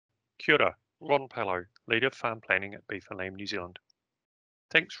Kia ora, Ron Pallo, Leader of Farm Planning at Beef and Lamb New Zealand.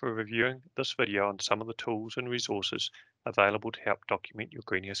 Thanks for reviewing this video on some of the tools and resources available to help document your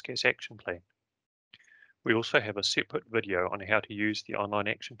greenhouse gas action plan. We also have a separate video on how to use the online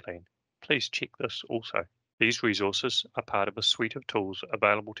action plan. Please check this also. These resources are part of a suite of tools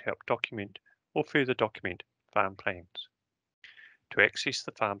available to help document or further document farm plans. To access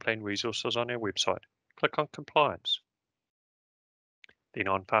the farm plan resources on our website, click on Compliance, then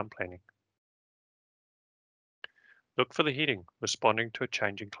on Farm Planning. Look for the heading Responding to a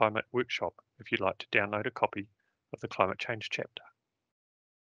Changing Climate Workshop if you'd like to download a copy of the climate change chapter.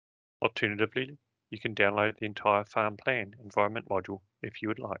 Alternatively, you can download the entire Farm Plan Environment module if you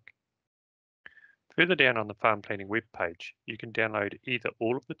would like. Further down on the Farm Planning web page, you can download either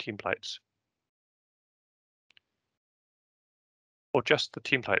all of the templates or just the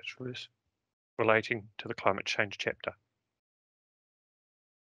templates relating to the climate change chapter.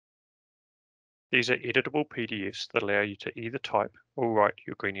 These are editable PDFs that allow you to either type or write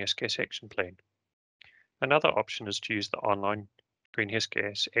your greenhouse gas action plan. Another option is to use the online greenhouse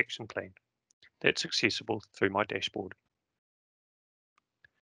gas action plan. That's accessible through my dashboard.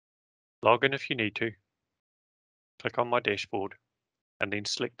 Log in if you need to, click on my dashboard, and then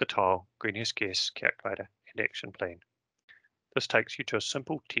select the tile Greenhouse Gas Calculator and Action Plan. This takes you to a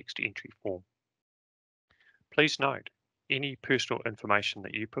simple text entry form. Please note, any personal information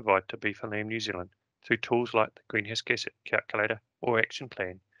that you provide to Beef and Lamb New Zealand through tools like the Greenhouse Gas Calculator or Action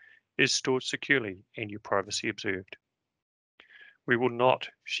Plan is stored securely and your privacy observed. We will not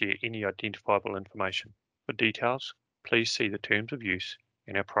share any identifiable information. For details, please see the terms of use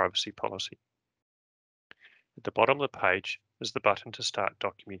in our privacy policy. At the bottom of the page is the button to start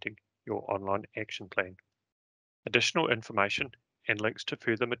documenting your online action plan. Additional information and links to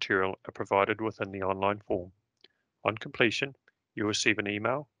further material are provided within the online form. On completion, you'll receive an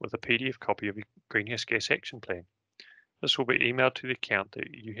email with a PDF copy of your Greenhouse Gas Action Plan. This will be emailed to the account that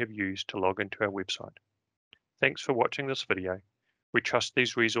you have used to log into our website. Thanks for watching this video. We trust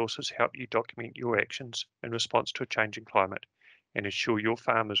these resources help you document your actions in response to a changing climate and ensure your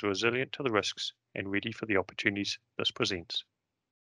farm is resilient to the risks and ready for the opportunities this presents.